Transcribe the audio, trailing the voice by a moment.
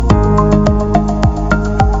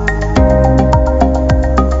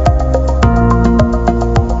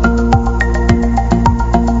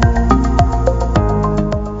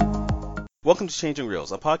to Changing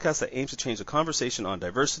Reels, a podcast that aims to change the conversation on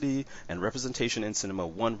diversity and representation in cinema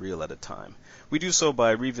one reel at a time. We do so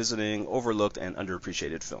by revisiting overlooked and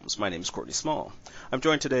underappreciated films. My name is Courtney Small. I'm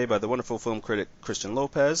joined today by the wonderful film critic Christian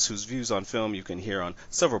Lopez, whose views on film you can hear on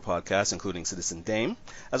several podcasts, including Citizen Dame,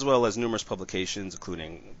 as well as numerous publications,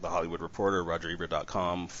 including The Hollywood Reporter,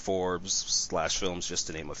 RogerEbert.com, Forbes/Films, just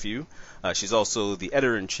to name a few. She's also the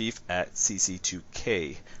editor-in-chief at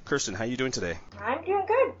CC2K. Kirsten, how are you doing today? I'm doing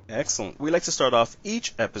good. Excellent. We like to start off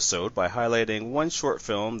each episode by highlighting one short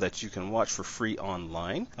film that you can watch for free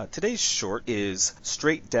online. Today's short is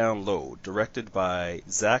Straight Down Low, directed by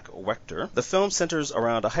Zach Wechter. The film centers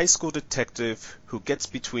around a high school detective who gets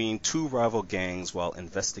between two rival gangs while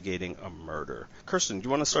investigating a murder. Kirsten, do you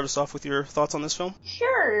want to start us off with your thoughts on this film?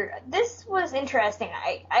 Sure. This was interesting.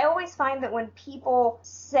 I always find that when people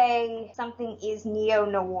say something is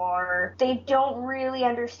neo-noir, they don't really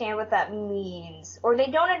understand what that means, or they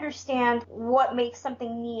don't understand what makes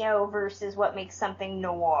something neo versus what makes something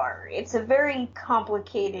noir. It's a very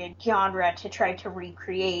complicated genre to try to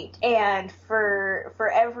recreate, and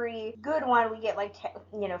for every good one, we get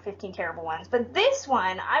 15 terrible ones. But this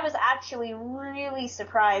one, I was actually really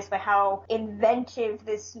surprised by how inventive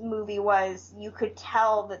this movie was. You could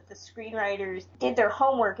tell that the screenwriters did their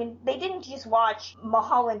homework, and they didn't just watch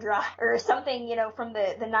Mulholland Drive or something, from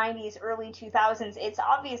the 90s, early 2000s. It's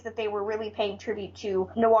obvious that they were really paying tribute to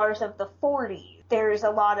noirs of the 40s. There's a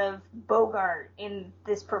lot of Bogart in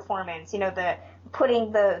this performance, the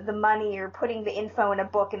putting the money or putting the info in a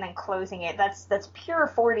book and then closing it. That's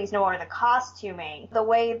pure 40s noir. The costuming, the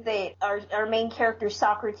way that our main character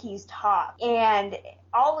Socrates talk, and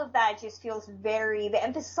all of that just feels the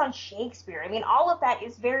emphasis on Shakespeare. All of that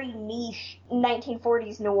is very niche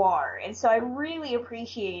 1940s noir, and so I really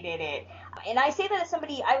appreciated it. And I say that as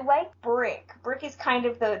somebody, I like Brick. Brick is kind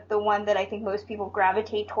of the one that I think most people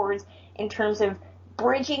gravitate towards in terms of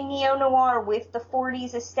bridging neo-noir with the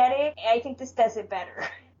 40s aesthetic. I think this does it better.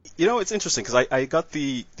 It's interesting because I got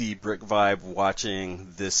the Brick vibe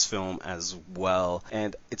watching this film as well,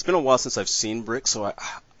 and it's been a while since I've seen Brick, so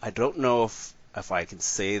I don't know if I can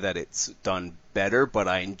say that it's done better, but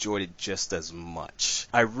I enjoyed it just as much.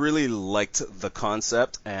 I really liked the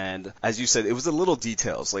concept, and as you said, it was the little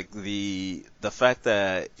details, like the fact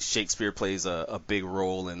that Shakespeare plays a big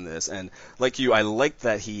role in this, and like you, I liked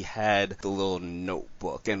that he had the little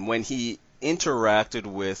notebook, and when he interacted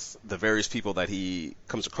with the various people that he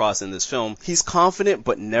comes across in this film, he's confident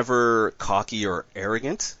but never cocky or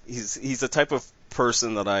arrogant. He's the type of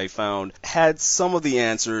person that I found had some of the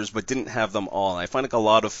answers but didn't have them all. And I find like a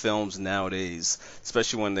lot of films nowadays,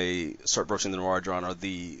 especially when they start broaching the noir genre,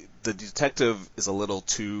 the detective is a little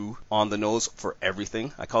too on the nose for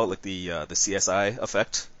everything. I call it like the CSI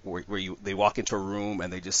effect, where they walk into a room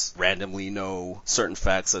and they just randomly know certain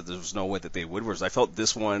facts that there's no way that they would. Whereas I felt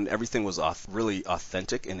this one, everything was really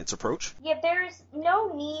authentic in its approach. Yeah, there's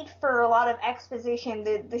no need for a lot of exposition.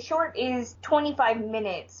 The short is 25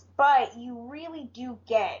 minutes, but you really do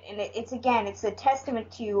get, and it's a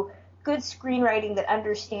testament to good screenwriting that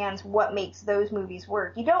understands what makes those movies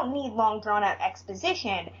work. You don't need long drawn-out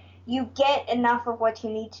exposition. You get enough of what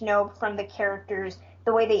you need to know from the characters,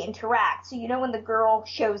 the way they interact. So when the girl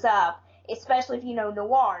shows up, especially if you know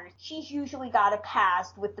noirs, she's usually got a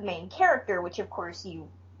past with the main character, which of course you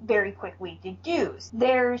very quickly deduce.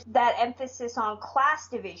 There's that emphasis on class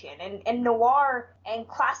division, and noir and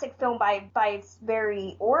classic film by its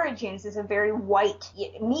very origins is a very white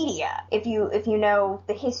media. If you know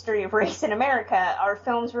the history of race in America, our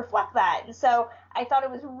films reflect that. And so I thought it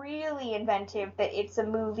was really inventive that it's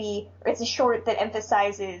a short that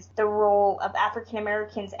emphasizes the role of African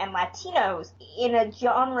Americans and Latinos in a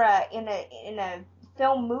genre, in a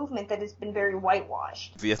film movement that has been very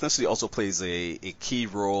whitewashed. The ethnicity also plays a key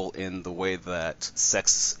role in the way that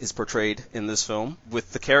sex is portrayed in this film.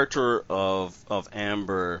 With the character of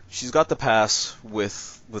Amber, she's got the pass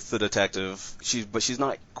with the detective, but she's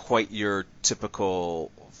not quite your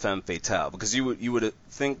typical femme fatale, because you would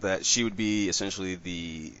think that she would be essentially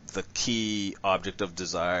the key object of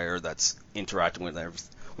desire that's interacting with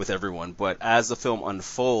everyone. But as the film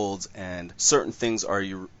unfolds and certain things are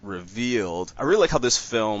revealed, I really like how this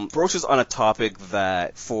film broaches on a topic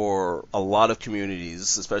that for a lot of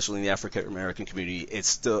communities, especially in the African American community,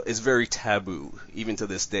 it's very taboo. Even to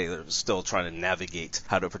this day, they're still trying to navigate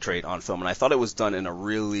how to portray it on film. And I thought it was done in a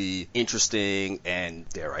really interesting and,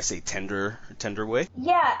 dare I say, tender way.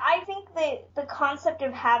 Yeah, I think that the concept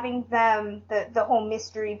of having them, the whole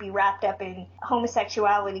mystery be wrapped up in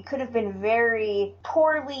homosexuality could have been very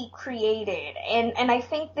poorly created. And I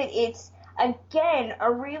think that it's, again, a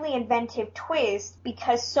really inventive twist,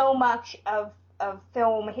 because so much of of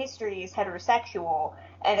film history is heterosexual,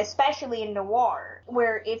 and especially in noir,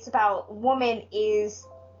 where it's about woman is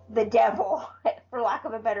the devil, for lack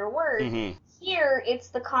of a better word. Mm-hmm. Here, it's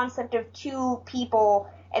the concept of two people,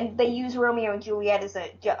 and they use Romeo and Juliet as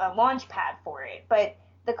a launch pad for it, but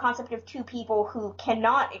the concept of two people who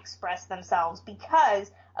cannot express themselves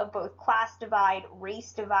because of both class divide,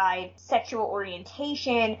 race divide, sexual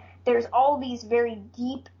orientation. There's all these very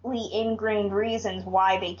deeply ingrained reasons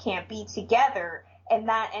why they can't be together, and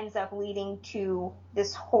that ends up leading to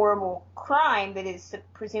this horrible crime that is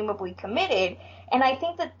presumably committed. And I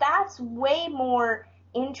think that that's way more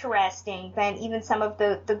interesting than even some of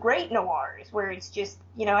the great noirs, where it's just,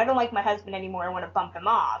 I don't like my husband anymore, I want to bump him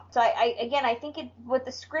off. So I think what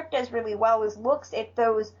the script does really well is looks at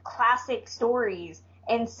those classic stories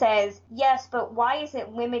and says, yes, but why is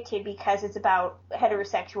it limited because it's about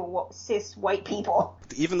heterosexual cis white people?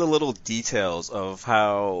 Even the little details of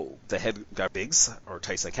how the head got Biggs or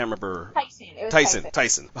Tyson, I can't remember.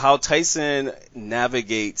 Tyson. How Tyson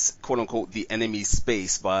navigates, quote unquote, the enemy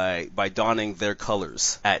space by donning their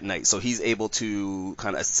colors at night. So he's able to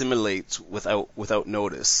kind of assimilate without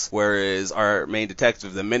notice. Whereas our main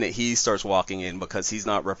detective, the minute he starts walking in, because he's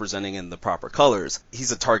not representing in the proper colors,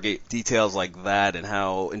 he's a target. Details like that, and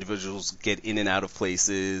how individuals get in and out of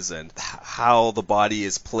places, and how the body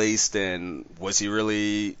is placed, and was he really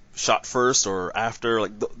shot first or after,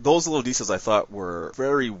 like those little details I thought were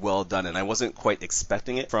very well done, and I wasn't quite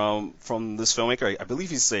expecting it from this filmmaker. I believe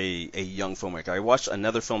he's a young filmmaker. I watched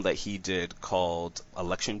another film that he did called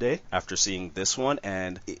Election Day after seeing this one,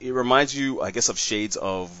 and it reminds you, I guess, of shades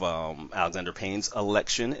of Alexander Payne's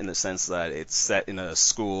Election, in the sense that it's set in a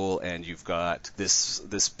school, and you've got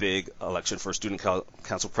this big election for student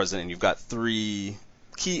council president, and you've got three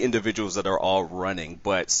key individuals that are all running,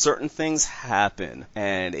 but certain things happen,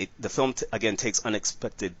 and the film again takes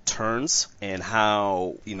unexpected turns, and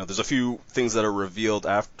how there's a few things that are revealed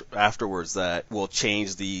afterwards that will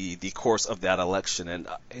change the course of that election, and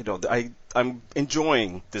I'm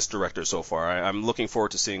enjoying this director so far. I'm looking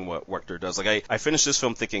forward to seeing what Wechter does. Like I finished this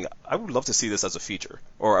film thinking I would love to see this as a feature,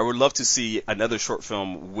 or I would love to see another short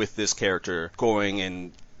film with this character going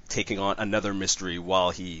and taking on another mystery while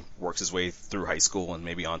he works his way through high school and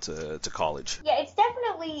maybe on to college. Yeah, it's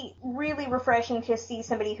definitely really refreshing to see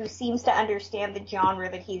somebody who seems to understand the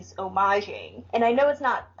genre that he's homaging. And I know it's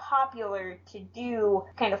not popular to do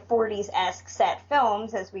kind of 40s-esque set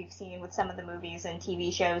films, as we've seen with some of the movies and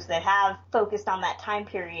TV shows that have focused on that time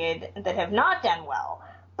period that have not done well.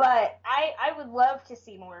 But I would love to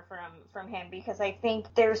see more from him, because I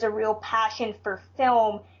think there's a real passion for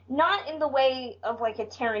film, not in the way of like a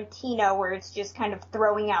Tarantino where it's just kind of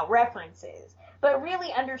throwing out references, but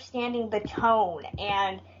really understanding the tone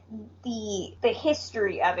and the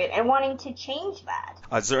history of it and wanting to change that.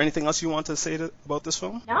 Is there anything else you want to say about this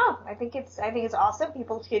film? No, I think it's awesome.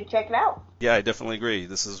 People should check it out. Yeah, I definitely agree.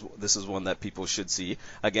 This is one that people should see.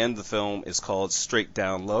 Again, the film is called Straight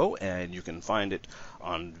Down Low, and you can find it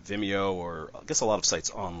on Vimeo or I guess a lot of sites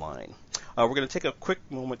online. We're going to take a quick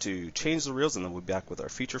moment to change the reels, and then we'll be back with our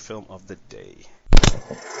feature film of the day.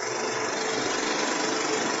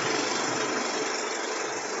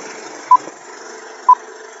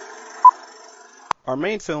 Our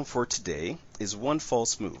main film for today is One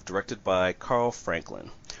False Move, directed by Carl Franklin.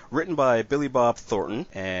 Written by Billy Bob Thornton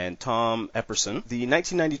and Tom Epperson, the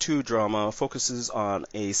 1992 drama focuses on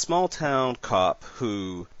a small-town cop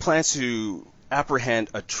who plans to apprehend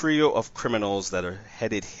a trio of criminals that are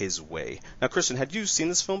headed his way. Now, Christian, had you seen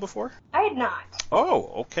this film before? I had not.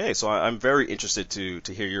 Oh, okay. So I'm very interested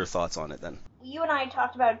to hear your thoughts on it then. You and I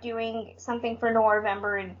talked about doing something for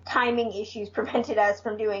November, and timing issues prevented us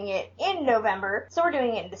from doing it in November, so we're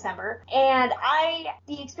doing it in December. And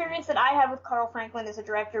the experience that I had with Carl Franklin as a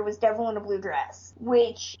director was Devil in a Blue Dress,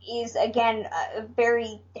 which is, again, a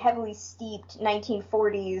very heavily steeped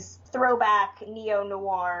 1940s throwback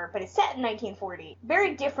neo-noir, but it's set in 1940.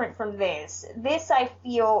 Very different from this. This, I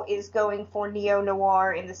feel, is going for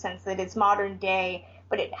neo-noir in the sense that it's modern day,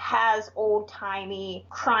 but it has old-timey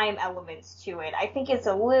crime elements to it. I think it's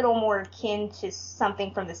a little more akin to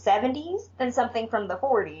something from the 70s than something from the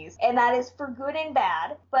 40s, and that is for good and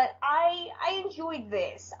bad, but I enjoyed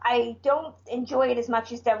this. I don't enjoy it as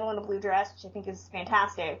much as Devil in a Blue Dress, which I think is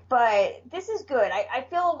fantastic, but this is good. I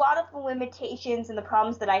feel a lot of the limitations and the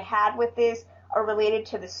problems that I had with this are related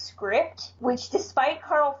to the script, which despite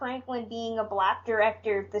Carl Franklin being a black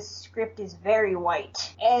director, the script is very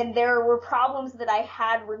white. And there were problems that I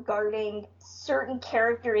had regarding certain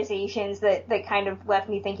characterizations that kind of left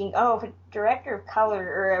me thinking, oh, if a director of color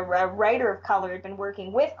or a writer of color had been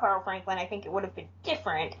working with Carl Franklin, I think it would have been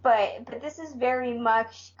different. But this is very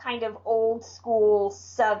much kind of old school,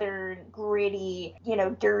 southern, gritty,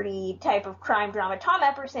 dirty type of crime drama. Tom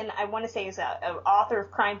Epperson, I want to say, is an author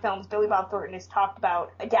of crime films. Billy Bob Thornton has talked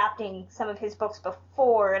about adapting some of his books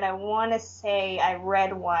before, and I want to say I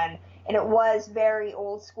read one, and it was very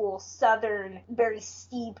old school, southern, very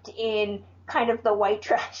steeped in kind of the white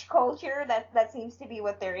trash culture. That seems to be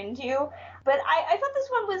what they're into. But I thought this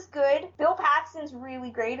one was good. Bill Paxton's really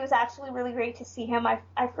great. It was actually really great to see him. I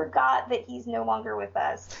forgot that he's no longer with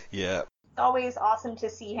us. Yeah. It's always awesome to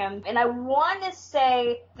see him. And I want to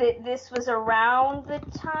say that this was around the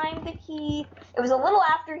time that it was a little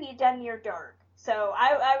after he had done Near Dark. So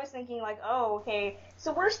I was thinking like, oh, okay,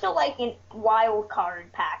 so we're still like in wild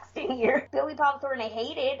card Paxton here. Billy Bob Thornton I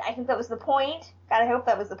hated. I think that was the point. God, I hope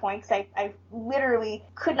that was the point, because I literally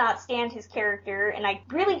could not stand his character, and I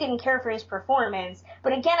really didn't care for his performance.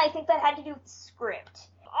 But again, I think that had to do with script.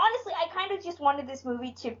 Honestly, I kind of just wanted this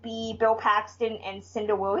movie to be Bill Paxton and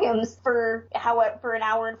Cinda Williams for an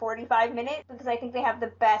hour and 45 minutes, because I think they have the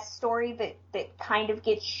best story that kind of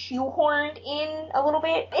gets shoehorned in a little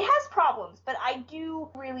bit. It has problems, but I do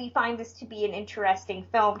really find this to be an interesting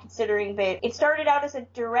film, considering that it started out as a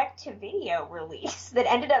direct-to-video release that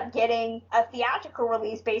ended up getting a theatrical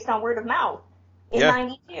release based on word of mouth in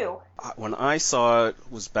 92. When I saw it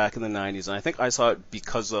was back in the 90s, and I think I saw it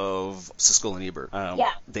because of Siskel and Ebert.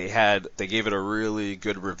 They gave it a really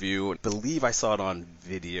good review. I believe I saw it on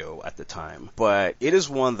video at the time. But it is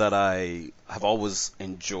one that I have always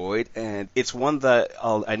enjoyed, and it's one that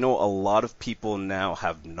I know a lot of people now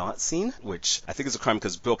have not seen, which I think is a crime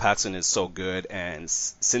because Bill Paxton is so good and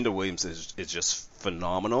Cinda Williams is just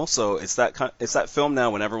phenomenal. So it's that film now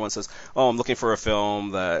when everyone says, oh, I'm looking for a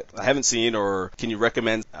film that I haven't seen, or can you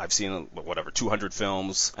recommend? I've seen 200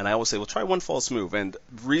 films, and I always say, well, try One False Move. And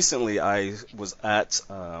recently I was at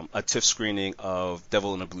a TIFF screening of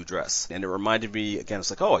Devil in a Blue Dress, and it reminded me again, it's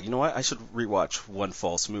like, oh, you know what, I should rewatch One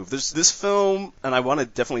False Move. There's this film, and I want to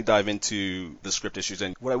definitely dive into the script issues,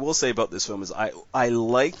 and what I will say about this film is I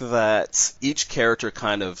like that each character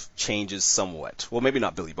kind of changes somewhat. Well, maybe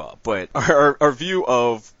not Billy Bob, but our view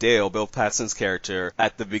of Dale, Bill Paxton's character,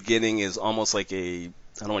 at the beginning is almost like I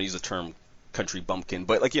don't want to use the term country bumpkin,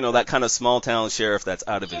 but like, that kind of small town sheriff that's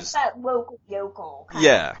out of his... that local yokel.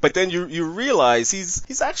 Yeah, but then you realize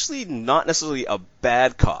he's actually not necessarily a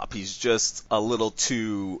bad cop. He's just a little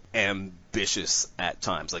too ambitious at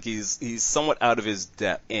times. Like he's somewhat out of his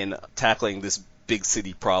depth in tackling this big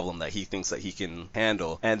city problem that he thinks that he can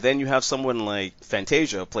handle. And then you have someone like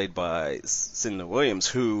Fantasia, played by Cinda Williams,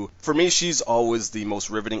 who, for me, she's always the most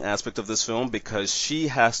riveting aspect of this film, because she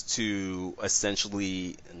has to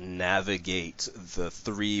essentially navigate the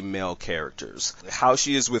three male characters. How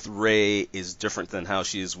she is with Ray is different than how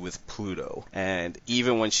she is with Pluto. And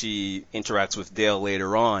even when she interacts with Dale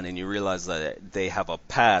later on and you realize that they have a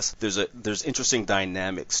past, there's interesting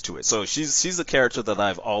dynamics to it. So she's the character that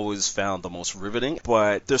I've always found the most riveting,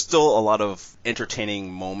 but there's still a lot of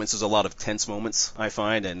entertaining moments. There's a lot of tense moments, I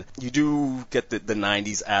find, and you do get the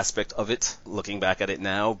 90s aspect of it looking back at it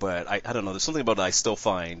now, but I don't know, there's something about it I still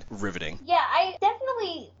find riveting. Yeah, I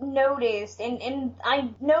definitely noticed, and I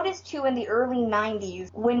noticed too in the early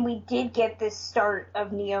 90s, when we did get this start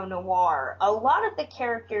of neo-noir, a lot of the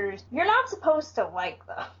characters, you're not supposed to like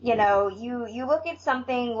them. You look at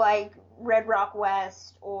something like Red Rock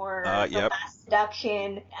West or The Last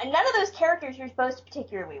Seduction, and none of those characters you're supposed to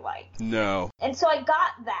particularly like. No. And so I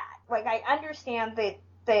got that. Like, I understand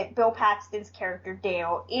that Bill Paxton's character,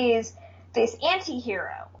 Dale, is this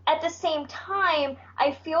anti-hero. At the same time,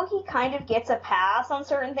 I feel he kind of gets a pass on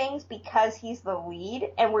certain things because he's the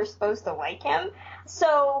lead and we're supposed to like him.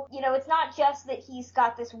 So, it's not just that he's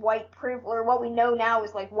got this white privilege, or what we know now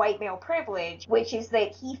is like white male privilege, which is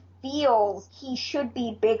that he feels he should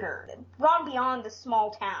be bigger, gone beyond the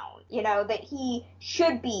small town, that he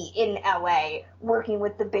should be in LA working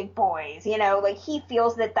with the big boys, like he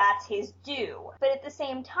feels that that's his due. But at the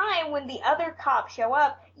same time, when the other cops show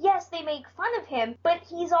up, yes, they make fun of him, but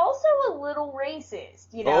he's also a little racist,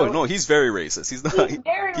 Oh, no, he's very racist. He's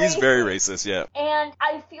very racist, yeah. And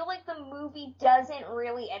I feel like the movie doesn't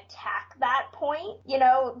really attack that point,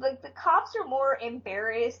 like the cops are more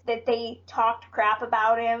embarrassed that they talked crap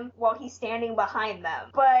about him while he's standing behind them.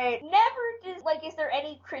 But never is there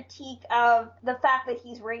any critique of the fact that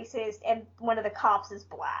he's racist and one of the cops is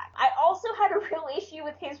black. I also had a real issue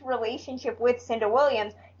with his relationship with Cinda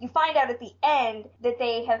Williams. you find out at the end that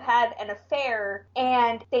they have had an affair,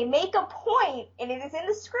 and they make a point, and it is in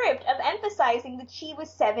the script, of emphasizing that she was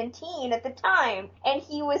 17 at the time, and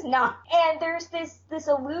he was not. And there's this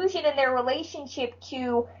illusion in their relationship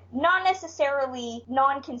to not necessarily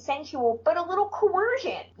non-consensual, but a little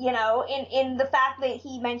coercion, in the fact that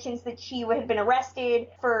he mentions that she had been arrested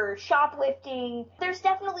for shoplifting. There's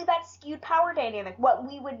definitely that skewed power dynamic. What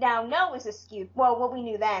we would now know is what we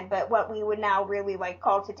knew then, but what we would now really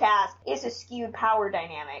call to task is a skewed power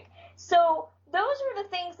dynamic. So those are the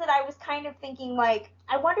things that I was kind of thinking,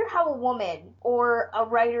 I wonder how a woman or a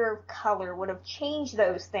writer of color would have changed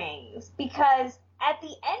those things, because at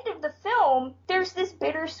the end of the film, there's this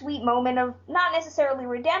bittersweet moment of not necessarily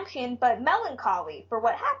redemption, but melancholy for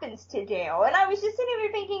what happens to Dale. And I was just sitting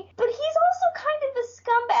there thinking, but he's also kind of a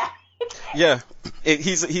scumbag. Yeah,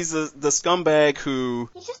 he's the scumbag who...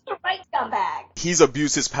 He's just the right scumbag. He's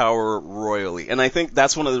abused his power royally. And I think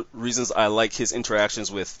that's one of the reasons I like his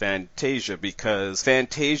interactions with Fantasia, because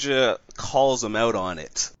Fantasia calls him out on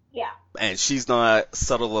it. Yeah. And she's not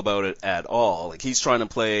subtle about it at all. He's trying to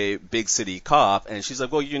play big city cop, and she's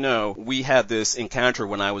like, well, we had this encounter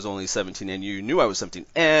when I was only 17, and you knew I was 17.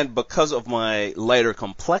 And because of my lighter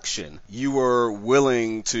complexion, you were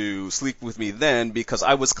willing to sleep with me then because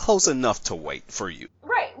I was close enough to wait for you.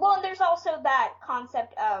 Right. Well, and there's also that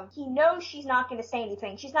concept of he knows she's not going to say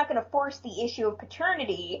anything. She's not going to force the issue of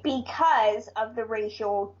paternity because of the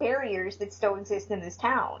racial barriers that still exist in this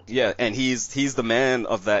town. Yeah, and he's the man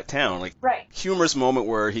of that town. Right. Humorous moment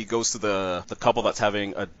where he goes to the couple that's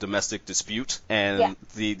having a domestic dispute, and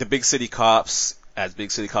the big city cops, as big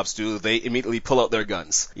city cops do, they immediately pull out their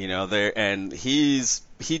guns. And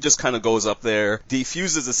he just kind of goes up there,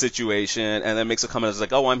 defuses the situation, and then makes a comment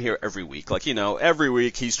that's oh, I'm here every week. Every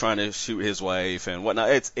week he's trying to shoot his wife and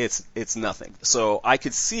whatnot. It's nothing. So I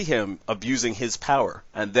could see him abusing his power.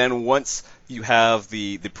 And then once you have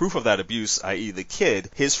the proof of that abuse, i.e. the kid,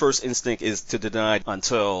 his first instinct is to deny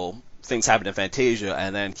until things happen in Fantasia,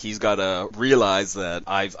 and then he's got to realize that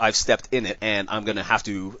I've stepped in it, and I'm going to have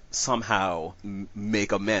to somehow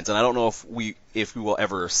make amends. And I don't know if we will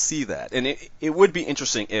ever see that. And it would be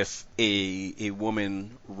interesting if a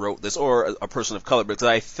woman wrote this, or a person of color, because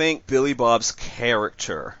I think Billy Bob's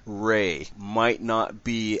character, Ray, might not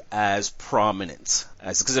be as prominent.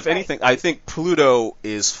 Because if anything, I think Pluto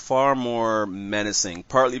is far more menacing,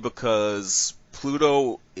 partly because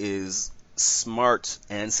Pluto is smart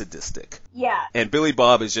and sadistic. Yeah. And Billy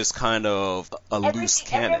Bob is just kind of a loose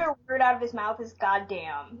cannon. Every other word out of his mouth is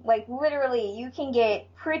goddamn. Literally, you can get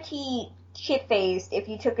pretty shit-faced if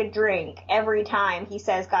you took a drink every time he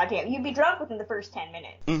says goddamn. You'd be drunk within the first 10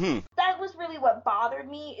 minutes. Mm-hmm. That was really what bothered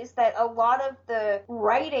me, is that a lot of the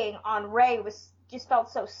writing on Ray just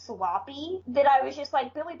felt so sloppy that I was just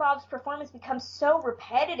Billy Bob's performance becomes so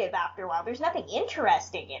repetitive after a while. There's nothing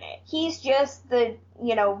interesting in it. He's just the,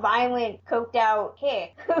 violent, coked out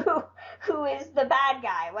hick who is the bad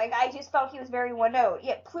guy. I just felt he was very one note.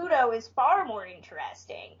 Yet Pluto is far more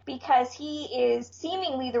interesting because he is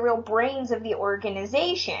seemingly the real brains of the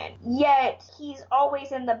organization. Yet he's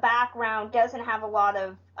always in the background, doesn't have a lot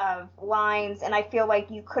of lines, and I feel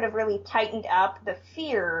like you could have really tightened up the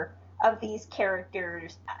fear of these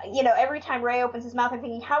characters. Every time Ray opens his mouth, I'm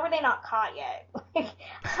thinking, how are they not caught yet?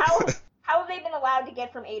 How have they been allowed to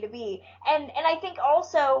get from A to B? And I think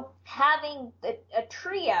also having a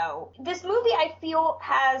trio, this movie I feel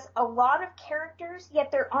has a lot of characters,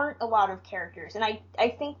 yet there aren't a lot of characters. And I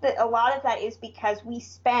think that a lot of that is because we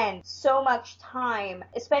spend so much time,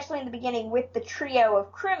 especially in the beginning, with the trio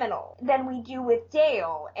of criminals than we do with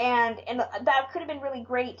Dale. And that could have been really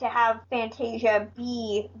great to have Fantasia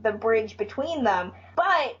be the bridge between them.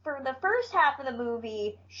 But for the first half of the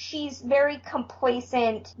movie, she's very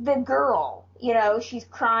complacent. The girl, she's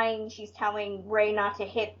crying. She's telling Ray not to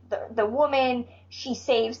hit the woman. She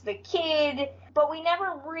saves the kid. But we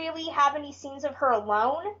never really have any scenes of her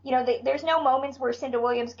alone. There's no moments where Cinda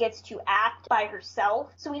Williams gets to act by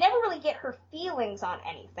herself. So we never really get her feelings on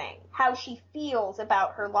anything, how she feels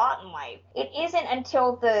about her lot in life. It isn't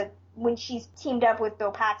until when she's teamed up with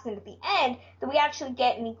Bill Paxton at the end, that we actually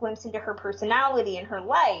get any glimpse into her personality and her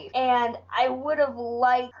life. And I would have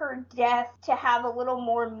liked her death to have a little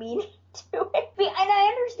more meaning to it. And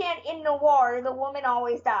I understand in noir, the woman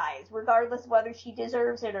always dies, regardless of whether she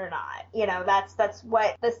deserves it or not. That's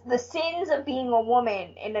what the sins of being a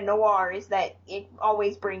woman in a noir is, that it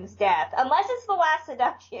always brings death. Unless it's The Last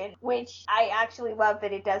Seduction, which I actually love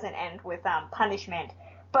that it doesn't end with punishment.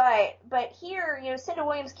 But here, Cinda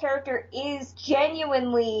Williams' character is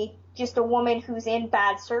genuinely just a woman who's in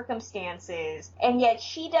bad circumstances, and yet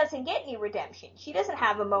she doesn't get any redemption. She doesn't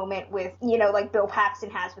have a moment with, like Bill Paxton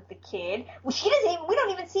has with the kid. Well, we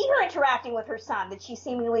don't even see her interacting with her son that she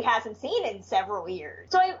seemingly hasn't seen in several years.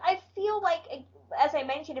 So I feel like, as I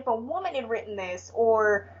mentioned, if a woman had written this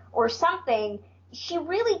or something, she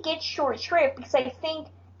really gets short shrift, because I think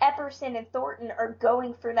Epperson and Thornton are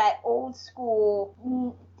going for that old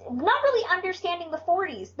school, not really understanding the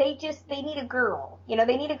 40s. They need a girl.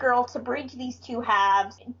 They need a girl to bridge these two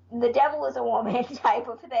halves. The devil is a woman type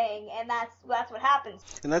of thing, and that's what happens.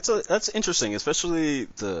 And that's interesting, especially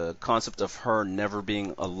the concept of her never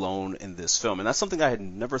being alone in this film. And that's something I had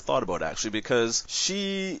never thought about, actually, because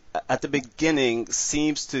she, at the beginning,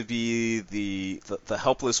 seems to be the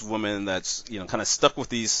helpless woman that's, kind of stuck with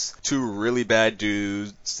these two really bad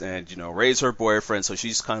dudes and, Ray's her boyfriend, so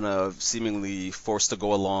she's kind of seemingly forced to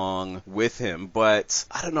go along with him. But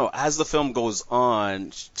I don't know, as the film goes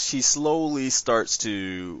on, she slowly starts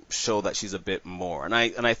to show that she's a bit more. And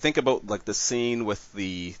I think about like the scene with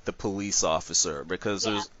the police officer, because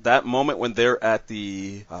there's that moment when they're at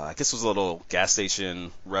the I guess it was a little gas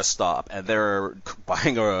station rest stop, and they're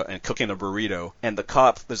buying and cooking a burrito, and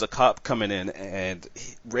there's a cop coming in, and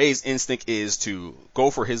Ray's instinct is to go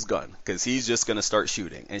for his gun because he's just gonna start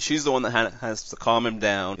shooting, and she's the one that has to calm him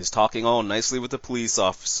down, is talking all nicely with the police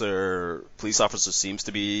officer. Police officer seems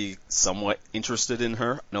to be somewhat interested in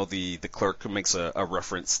her. The clerk makes a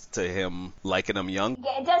reference to him liking him young.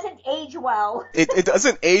 Yeah, it doesn't age well. It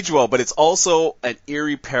doesn't age well, but it's also an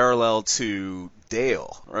eerie parallel to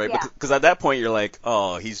Dale, right? Yeah. Because at that point you're like,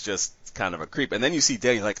 oh, he's just kind of a creep, and then you see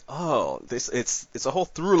Dale, you're like, oh, it's a whole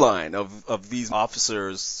through line of these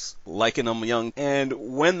officers liking them young. And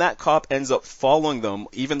when that cop ends up following them,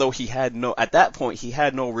 even though at that point he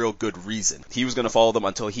had no real good reason, he was going to follow them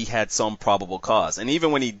until he had some probable cause. And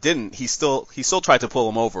even when he didn't, he still tried to pull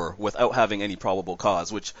them over without having any probable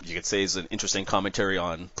cause, which you could say is an interesting commentary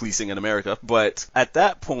on policing in America. But at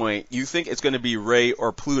that point, you think it's going to be Ray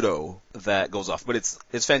or Pluto that goes off, but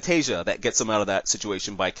it's Fantasia that gets him out of that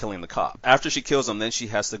situation by killing the cop. After she kills him, then she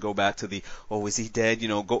has to go back to the, oh, is he dead?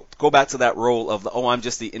 Go back to that role of the, oh, I'm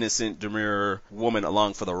just the innocent, demure woman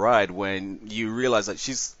along for the ride, when you realize that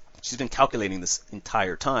she's been calculating this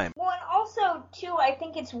entire time. Well, and also, too, I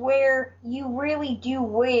think it's where you really do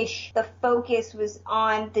wish the focus was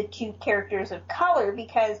on the two characters of color,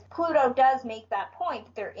 because Pluto does make that point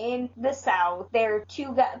that they're in the South. They're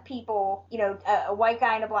two people, a white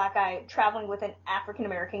guy and a black guy traveling with an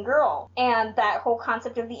African-American girl. And that whole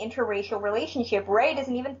concept of the interracial relationship, Ray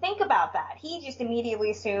doesn't even think about that. He just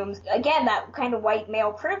immediately assumes, again, that kind of white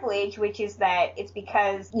male privilege, which is that it's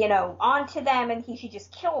because, onto them and he should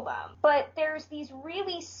just kill them. But there's these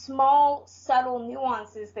really small, subtle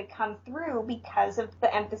nuances that come through because of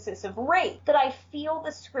the emphasis of race that I feel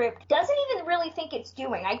the script doesn't even really think it's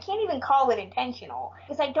doing. I can't even call it intentional,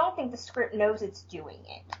 because I don't think the script knows it's doing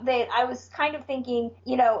it. That I was kind of thinking,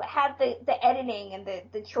 had the editing and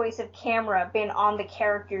the choice of camera been on the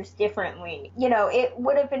characters differently, it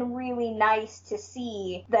would have been really nice to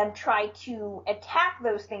see them try to attack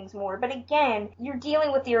those things more. But again, you're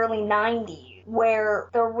dealing with the early 90s, where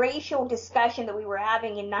the racial discussion that we were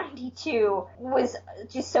having in 92 was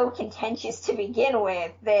just so contentious to begin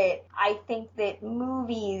with, that I think that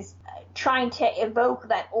movies trying to evoke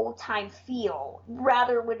that old-time feel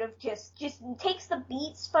rather would have just takes the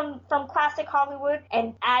beats from classic Hollywood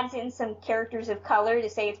and adds in some characters of color to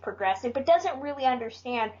say it's progressive, but doesn't really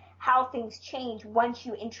understand how things change once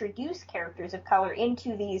you introduce characters of color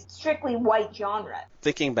into these strictly white genres.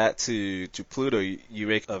 Thinking back to Pluto, you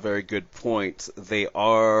make a very good point. They're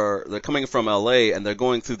coming from LA and they're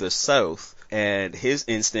going through the South, and his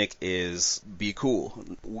instinct is be cool.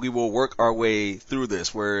 We will work our way through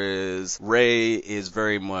this, whereas Ray is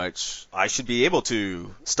very much, I should be able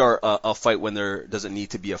to start a fight when there doesn't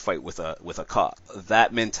need to be a fight with a cop.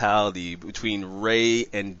 That mentality between Ray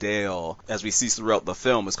and Dale, as we see throughout the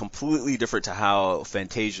film, is completely different to how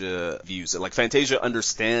Fantasia views it. Like, Fantasia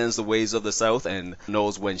understands the ways of the South and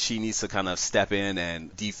knows when she needs to kind of step in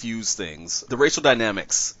and defuse things. The racial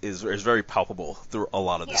dynamics is very palpable through a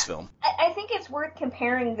lot of this film. I think it's worth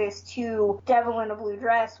comparing this to Devil in a Blue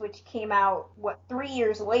Dress, which came out, 3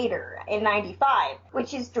 years later in 95,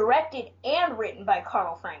 which is directed and written by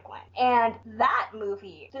Carl Franklin. And that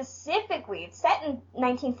movie, specifically, it's set in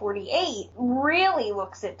 1948, really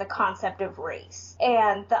looks at the concept of race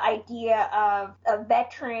and the idea of a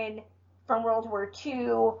veteran from World War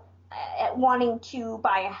II wanting to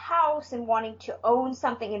buy a house and wanting to own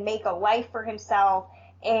something and make a life for himself,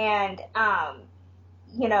 and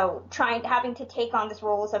having to take on this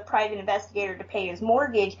role as a private investigator to pay his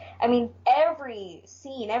mortgage. I mean, every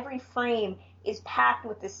scene, every frame is packed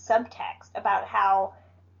with this subtext about how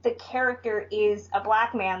the character is a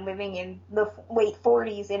black man living in the late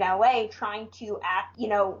 40s in LA trying to act,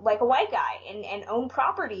 like a white guy and own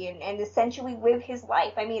property and essentially live his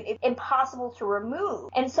life. I mean, it's impossible to remove.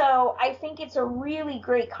 And so I think it's a really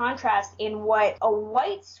great contrast in what a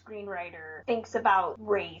white screenwriter thinks about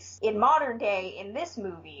race in modern day in this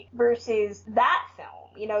movie versus that film.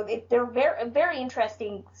 They're a very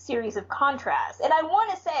interesting series of contrasts. And I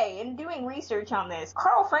want to say, in doing research on this,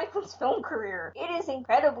 Carl Franklin's film career, it is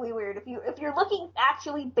incredibly weird. If you're looking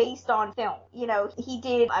actually based on film, he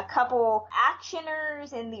did a couple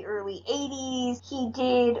actioners in the early 80s. He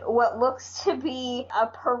did what looks to be a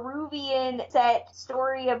Peruvian set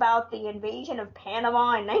story about the invasion of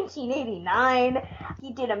Panama in 1989.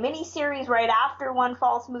 He did a miniseries right after One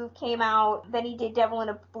False Move came out. Then he did Devil in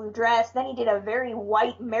a Blue Dress. Then he did a very white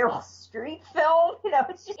Meryl Streep film.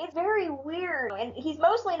 It's very weird. And he's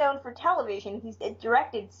mostly known for television. He's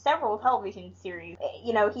directed several television series.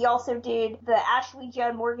 He also did the Ashley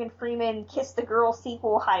Judd Morgan Freeman Kiss the Girl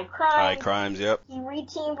sequel, High Crimes. High Crimes, yep. He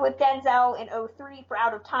reteamed with Denzel in 2003 for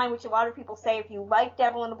Out of Time, which a lot of people say if you like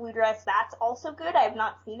Devil in a Blue Dress, that's also good. I have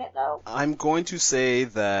not seen it, though. I'm going to say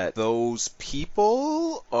that those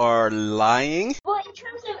people are lying. Well, in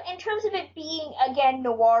terms of it being, again,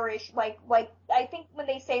 noirish, like I think when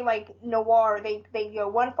they say noir, they go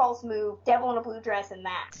One False Move, Devil in a Blue Dress, and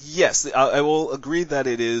that. Yes, I will agree that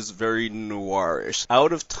it is very noirish.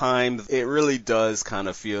 Out of Time, it really does kind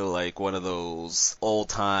of feel like one of those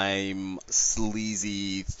old-time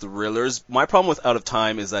sleazy thrillers. My problem with Out of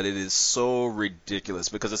Time is that it is so ridiculous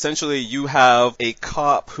because essentially you have a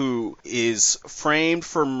cop who is framed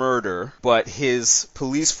for murder, but his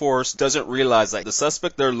police force doesn't realize that the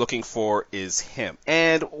suspect they're looking for is him.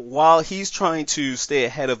 And while he's trying to stay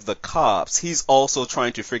ahead of the cops, he's also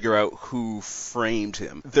trying to figure out who framed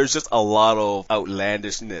him. There's just a lot of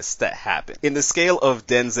outlandishness that happen. In the scale of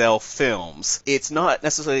Denzel films, it's not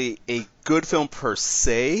necessarily a good film per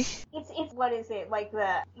se. It's what is it, like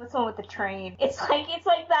what's the one with the train? It's like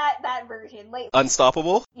that version.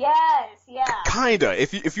 Unstoppable? Yes, yeah. Kinda.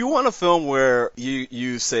 If you want a film where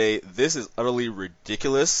you say this is utterly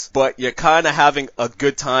ridiculous, but you're kinda having a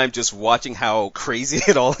good time just watching how crazy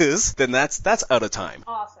it all is, then that's Out of Time.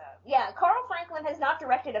 Awesome. Yeah, Carl Franklin has not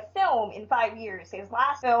directed a film in 5 years. His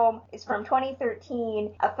last film is from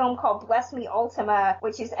 2013, a film called Bless Me Ultima,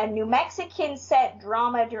 which is a New Mexican set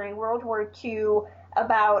drama during World War II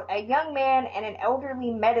about a young man and an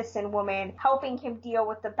elderly medicine woman helping him deal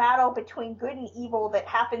with the battle between good and evil that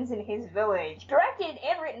happens in his village. Directed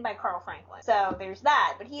and written by Carl Franklin. So there's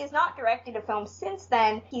that. But he has not directed a film since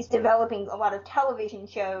then. He's developing a lot of television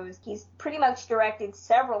shows. He's pretty much directed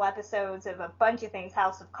several episodes of a bunch of things.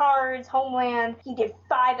 House of Cards, Homeland. He did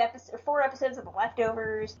 4 episodes of The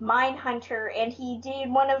Leftovers, Mindhunter, and he did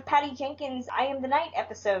one of Patty Jenkins' I Am the Night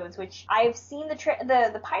episodes, which I've seen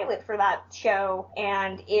the pilot for that show.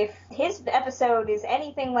 And if his episode is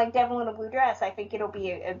anything like Devil in a Blue Dress, I think it'll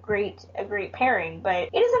be a great pairing. But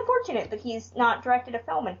it is unfortunate that he's not directed a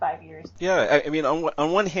film in 5 years. Yeah, I mean,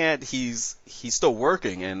 on one hand, he's still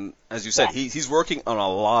working, and as you said, yes. he's working on a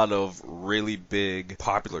lot of really big,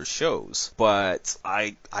 popular shows. But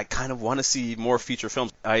I kind of want to see more feature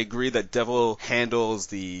films. I agree that Devil handles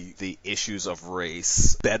the issues of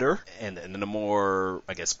race better and in a more,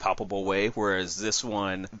 I guess, palpable way, whereas this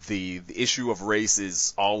one, the issue of race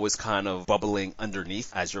is always kind of bubbling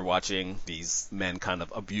underneath as you're watching these men kind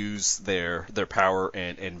of abuse their power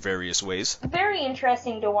in various ways. Very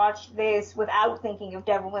interesting to watch this without thinking of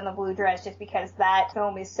Devil in the Blue Dress, just because that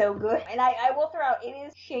film is so good. And I will throw out, it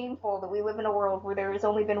is shameful that we live in a world where there has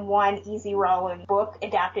only been one Easy Rollins book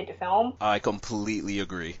adapted to film. I completely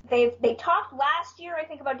agree. They talked last year, I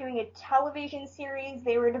think, about doing a television series.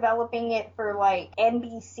 They were developing it for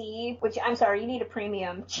NBC, which I'm sorry, you need a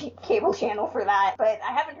premium cable channel for that. But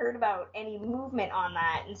I haven't heard about any movement on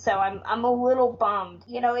that, and so I'm a little bummed.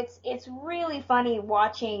 It's really funny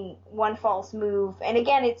watching One False Move, and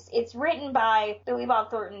again, it's written by Billy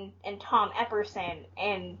Bob Thornton and Tom Epperson,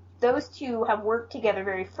 and those two have worked together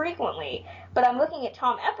very frequently. But I'm looking at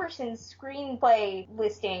Tom Epperson's screenplay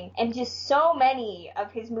listing, and just so many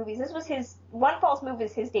of his movies. One False Move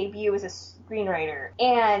is his debut as a screenwriter,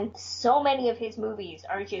 and so many of his movies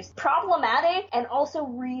are just problematic and also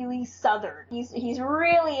really Southern. He's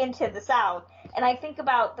really into the South. And I think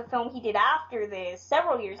about the film he did after this,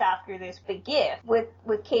 several years after this, The Gift, with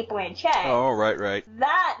Cate Blanchett. Oh, right.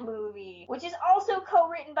 That movie, which is also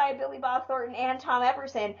co-written by Billy Bob Thornton and Tom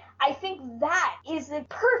Epperson, I think that is the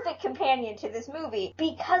perfect companion to this movie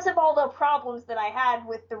because of all the problems that I had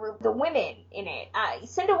with the women in it.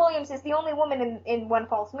 Cinda Williams is the only woman in One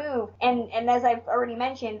False Move, and as I've already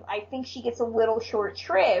mentioned, I think she gets a little short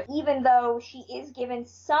shrift, even though she is given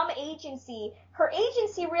some agency. Her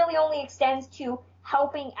agency really only extends to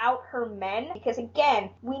helping out her men, because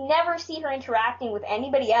again, we never see her interacting with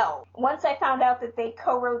anybody else. Once I found out that they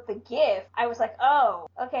co-wrote The Gift, I was like, oh,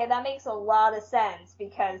 okay, that makes a lot of sense,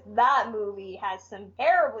 because that movie has some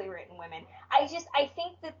terribly written women. I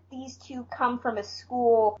think that these two come from a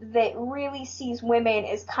school that really sees women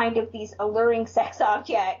as kind of these alluring sex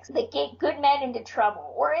objects that get good men into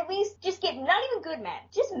trouble, or at least just get not even good men,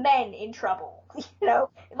 just men in trouble. You know,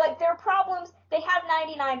 like their problems, they have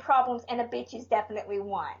 99 problems and a bitch is definitely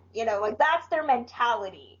one. You know, like that's their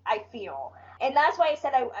mentality, I feel. And that's why I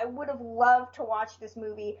said I would have loved to watch this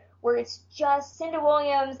movie where it's just Cinda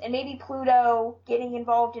Williams and maybe Pluto getting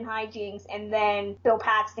involved in hijinks and then Bill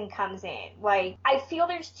Paxton comes in. Like, I feel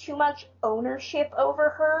there's too much ownership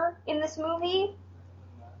over her in this movie.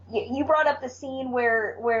 You brought up the scene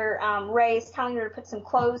where Ray is telling her to put some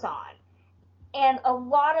clothes on. And a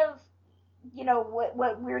lot of, you know,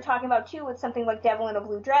 what we were talking about too with something like Devil in a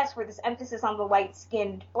Blue Dress, where this emphasis on the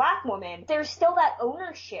light-skinned black woman, there's still that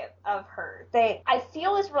ownership of her that I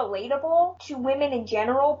feel is relatable to women in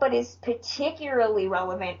general, but is particularly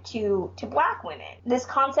relevant to black women. This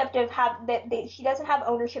concept of that she doesn't have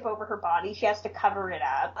ownership over her body, she has to cover it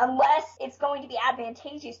up, unless it's going to be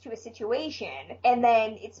advantageous to a situation, and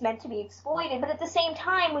then it's meant to be exploited. But at the same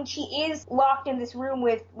time, when she is locked in this room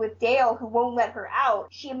with Dale, who won't let her out,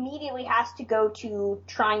 she immediately has to go to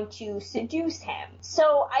trying to seduce him.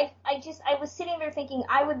 So I was sitting there thinking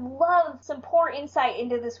I would love some poor insight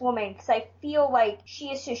into this woman, because I feel like she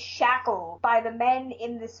is just shackled by the men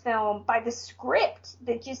in this film, by the script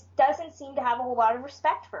that just doesn't seem to have a whole lot of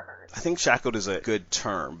respect for her. I think shackled is a good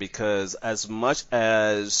term, because as much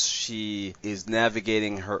as she is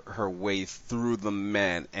navigating her way through the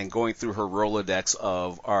men and going through her Rolodex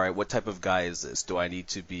of, all right, what type of guy is this? Do I need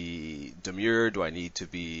to be demure? Do I need to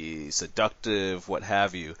be seductive? What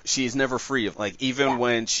have you? She's never free of, like, even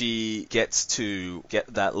when she gets to get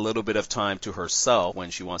that little bit of time to herself,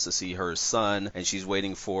 when she wants to see her son and she's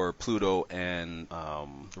waiting for Pluto and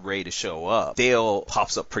Ray to show up, Dale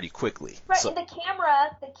pops up pretty quickly. Right, so, and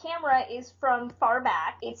the camera is from far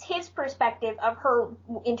back. It's his perspective of her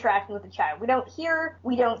interacting with the child. We don't hear,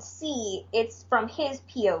 we don't see, it's from his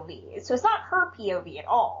POV. So it's not her POV at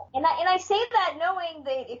all. And I say that knowing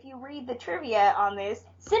that if you read the trivia on this,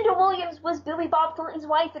 Cinda Williams was Billy Bob Thornton's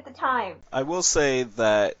wife at the time. I will say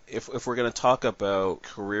that if we're going to talk about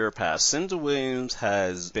career paths, Cinda Williams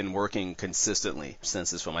has been working consistently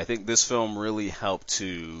since this film. I think this film really helped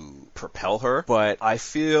to propel her, but I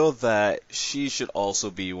feel that she should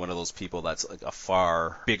also be one of those people that's like a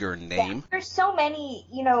far bigger name. Yeah, there's so many,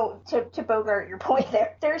 you know, to Bogart your point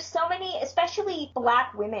there, there's so many, especially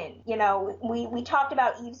black women, you know, we talked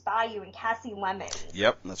about Eve's Bayou and Cassie Lemon.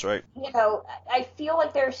 Yep, that's right. You know, I feel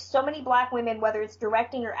like there's so many black women, whether it's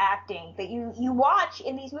directing or acting, that you watch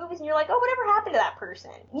in these movies and you're like, oh, whatever happened to that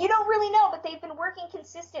person? You don't really know, but they've been working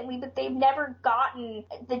consistently, but they've never gotten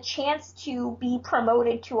the chance to be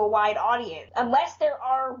promoted to a wide audience, unless there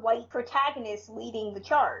are white protagonists leading the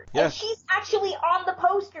charge. Yeah. And she's actually on the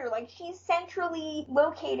poster, like she's centrally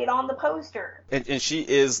located on the poster. And she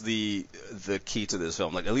is the key to this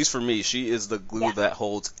film. Like, at least for me, she is the glue that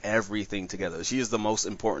holds everything together. She is the most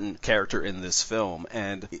important character in this film.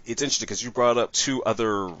 And it's interesting because you brought up two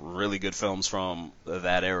other really good films from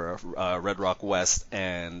that era, Red Rock West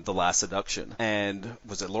and The Last Seduction. And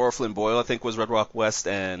was it Laura Flynn Boyle, I think, was Red Rock West,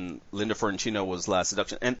 and Linda Fiorentino was Last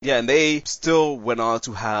Seduction. And yeah, and they still went on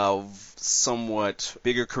to have somewhat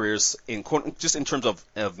bigger careers in terms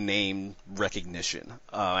of name recognition.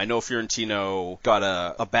 I know Fiorentino got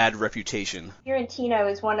a bad reputation. Fiorentino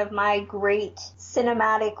is one of my great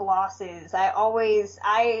cinematic losses.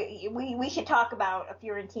 We should talk about a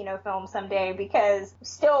Fiorentino film someday, because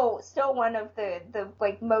still one of the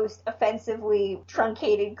like most offensively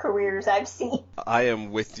truncated careers I've seen. I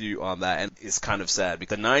am with you on that, and it's kind of sad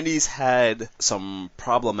because the 90s had some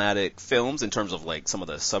problematic films in terms of like some of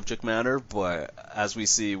the subject matter, but as we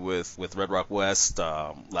see with Red Rock West,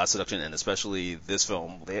 Last Seduction, and especially this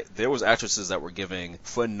film, there was actresses that were giving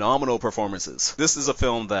phenomenal performances. This is a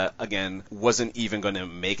film that, again, wasn't even going to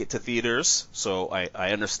make it to theaters, so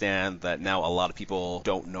I understand that now a lot of people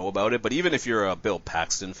don't know about it, but even if you're a Bill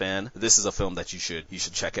Paxton fan, this is a film that you should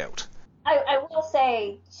check out. I will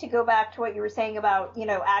say, to go back to what you were saying about,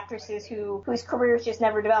 actresses whose careers just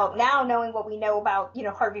never developed, now knowing what we know about,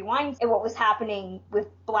 Harvey Weinstein and what was happening with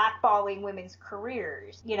blackballing women's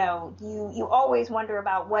careers, you always wonder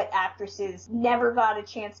about what actresses never got a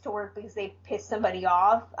chance to work because they pissed somebody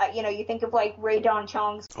off. You think of like Rae Dawn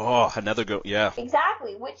Chung's. Oh, another go, yeah.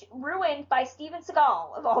 Exactly, which ruined by Steven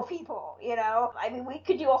Seagal, of all people, I mean, we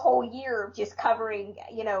could do a whole year of just covering,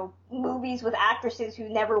 movies with actresses who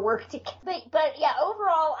never worked together. But yeah,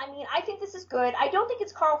 overall, I mean, I think this is good. I don't think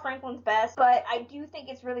it's Carl Franklin's best, but I do think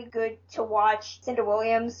it's really good to watch Cinda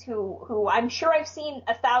Williams, who I'm sure I've seen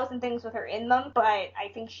 1,000 things with her in them, but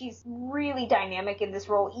I think she's really dynamic in this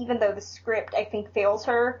role, even though the script, I think, fails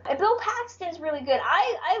her. And Bill Paxton's really good.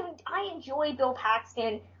 I enjoy Bill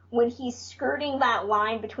Paxton when he's skirting that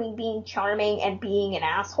line between being charming and being an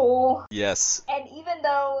asshole. Yes. And even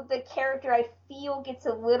though the character, I feel, gets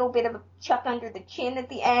a little bit of a chuck under the chin at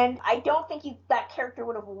the end, I don't think that character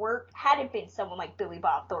would have worked had it been someone like Billy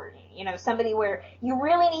Bob Thornton. Somebody where you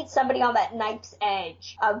really need somebody on that knife's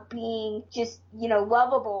edge of being just,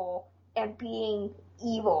 lovable and being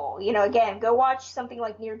evil. Again, go watch something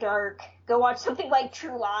like Near Dark. Go watch something like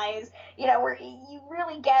True Lies, where you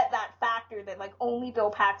really get that factor that, like, only Bill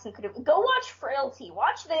Paxton could have. Go watch Frailty.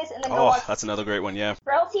 Watch this, and then go watch... Oh, that's another great one, yeah.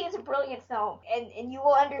 Frailty is a brilliant film, and you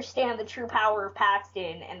will understand the true power of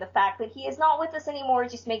Paxton, and the fact that he is not with us anymore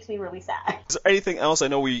just makes me really sad. Is there anything else? I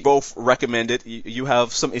know we both recommend it. You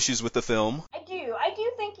have some issues with the film. I do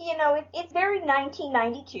think, it's very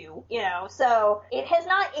 1992, so it has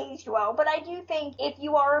not aged well, but I do think if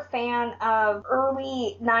you are a fan of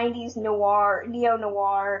early 90s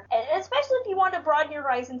neo-noir, and especially if you want to broaden your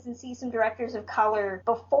horizons and see some directors of color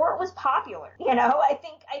before it was popular, I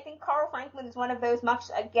think Carl Franklin is one of those, much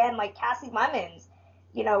again like Cassie Lemons.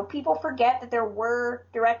 People forget that there were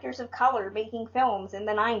directors of color making films in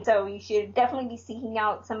the 90s, so you should definitely be seeking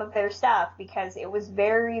out some of their stuff because it was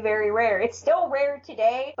very, very rare. It's still rare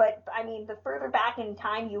today, but I mean, the further back in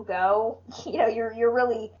time you go, you're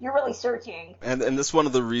really searching. And this is one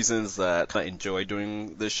of the reasons that I enjoy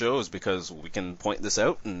doing this show is because we can point this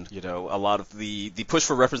out, and a lot of the push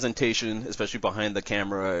for representation, especially behind the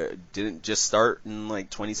camera, didn't just start in like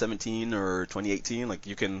 2017 or 2018. Like,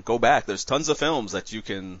 you can go back. There's tons of films that you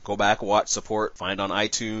can go back, watch, support, find on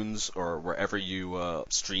iTunes or wherever you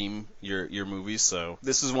stream your movies. So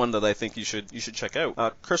this is one that I think you should check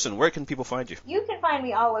out. Kirsten, where can people find you? You can find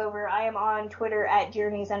me all over. I am on Twitter at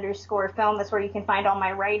Journeys_film. That's where you can find all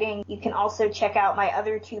my writing. You can also check out my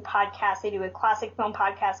other two podcasts. I do a classic film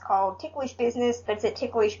podcast called Ticklish Business. That's at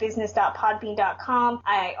ticklishbusiness.podbean.com.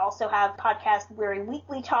 I also have a podcast where I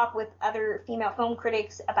weekly talk with other female film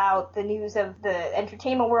critics about the news of the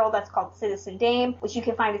entertainment world. That's called Citizen Dame, which you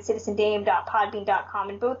can find at citizendame.podbean.com,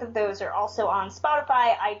 and both of those are also on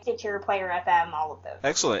Spotify, Stitcher, Player FM, all of those.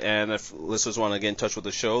 Excellent. And if listeners want to get in touch with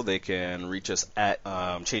the show, they can reach us at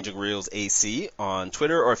Changing Reels AC on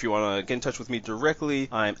Twitter, or if you want to get in touch with me directly,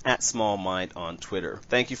 I'm at SmallMind on Twitter.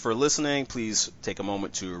 Thank you for listening. Please take a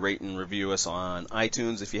moment to rate and review us on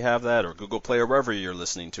iTunes if you have that, or Google Play, or wherever you're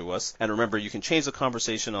listening to us. And remember, you can change the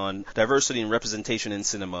conversation on diversity and representation in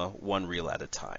cinema one reel at a time.